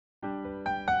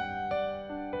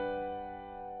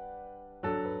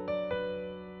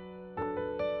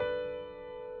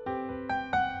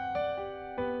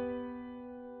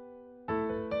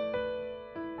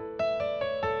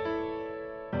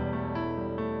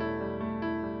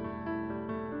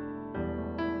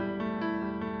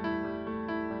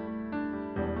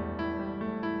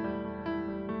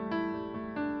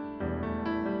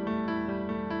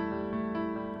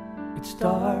it's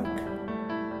dark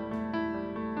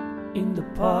in the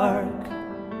park.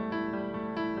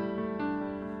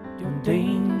 You're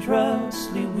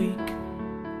dangerously weak,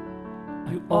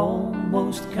 you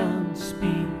almost can't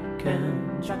speak,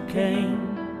 and I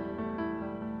came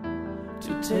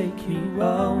to take you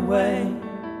away.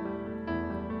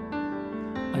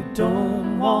 I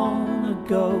don't wanna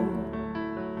go,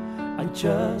 I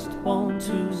just want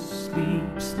to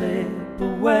slip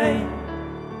away.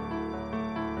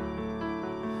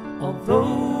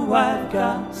 Although I've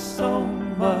got so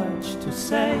much to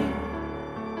say,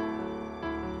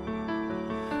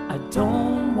 I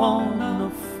don't wanna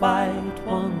fight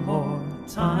one more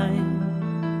time.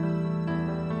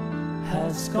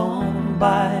 Has gone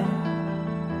by,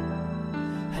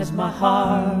 has my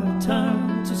heart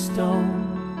turned to stone?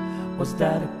 Was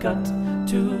that a cut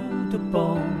to the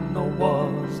bone, or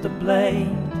was the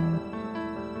blade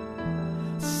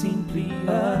simply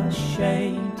a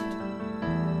shade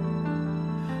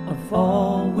of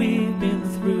all we've been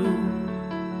through,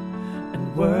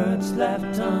 and words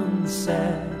left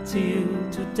unsaid till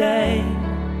today?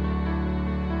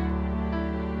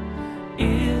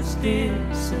 Is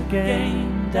this a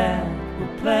game that we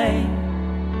play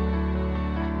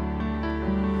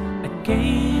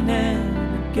again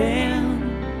and again?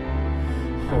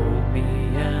 Hold me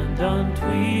and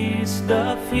untwist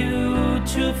the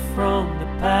future from the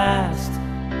past,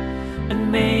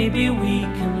 and maybe we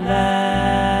can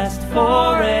last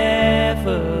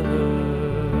forever.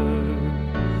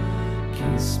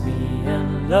 Kiss me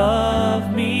and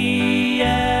love me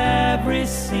every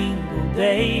single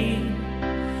day,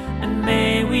 and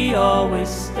may we always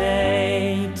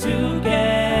stay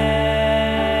together.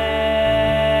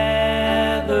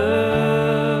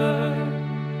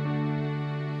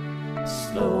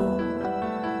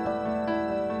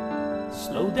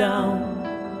 Slow down,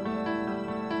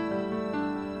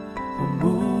 we're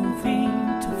moving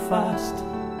too fast.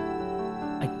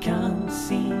 I can't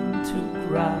seem to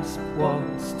grasp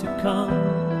what's to come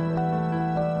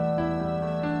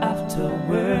after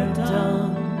we're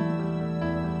done.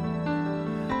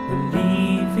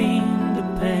 Relieving the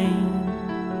pain,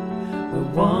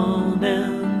 we're one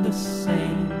and the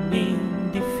same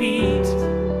in defeat.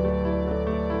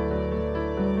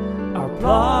 Our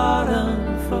plot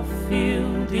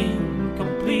unfulfilled,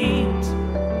 incomplete.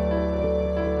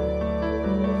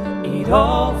 It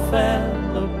all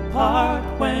fell apart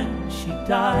when she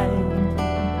died.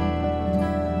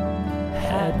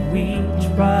 Had we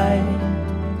tried,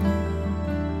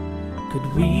 could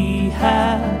we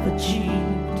have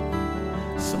achieved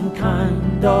some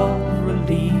kind of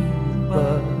relief?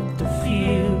 But the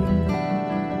fear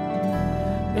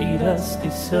made us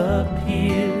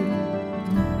disappear.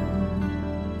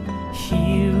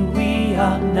 Here we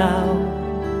are now,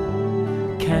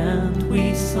 can't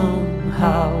we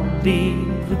somehow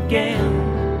live again?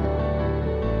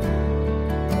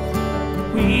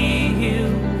 We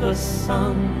heal the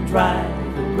sun, dry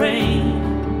the rain.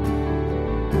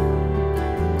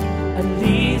 At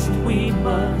least we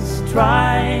must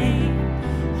try.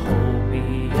 Hold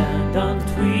me and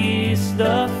untwist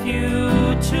the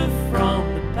future from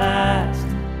the past,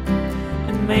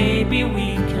 and maybe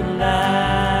we can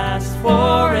last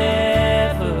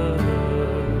forever.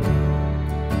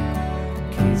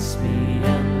 Kiss me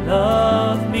and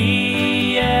love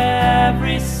me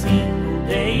every single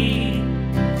day,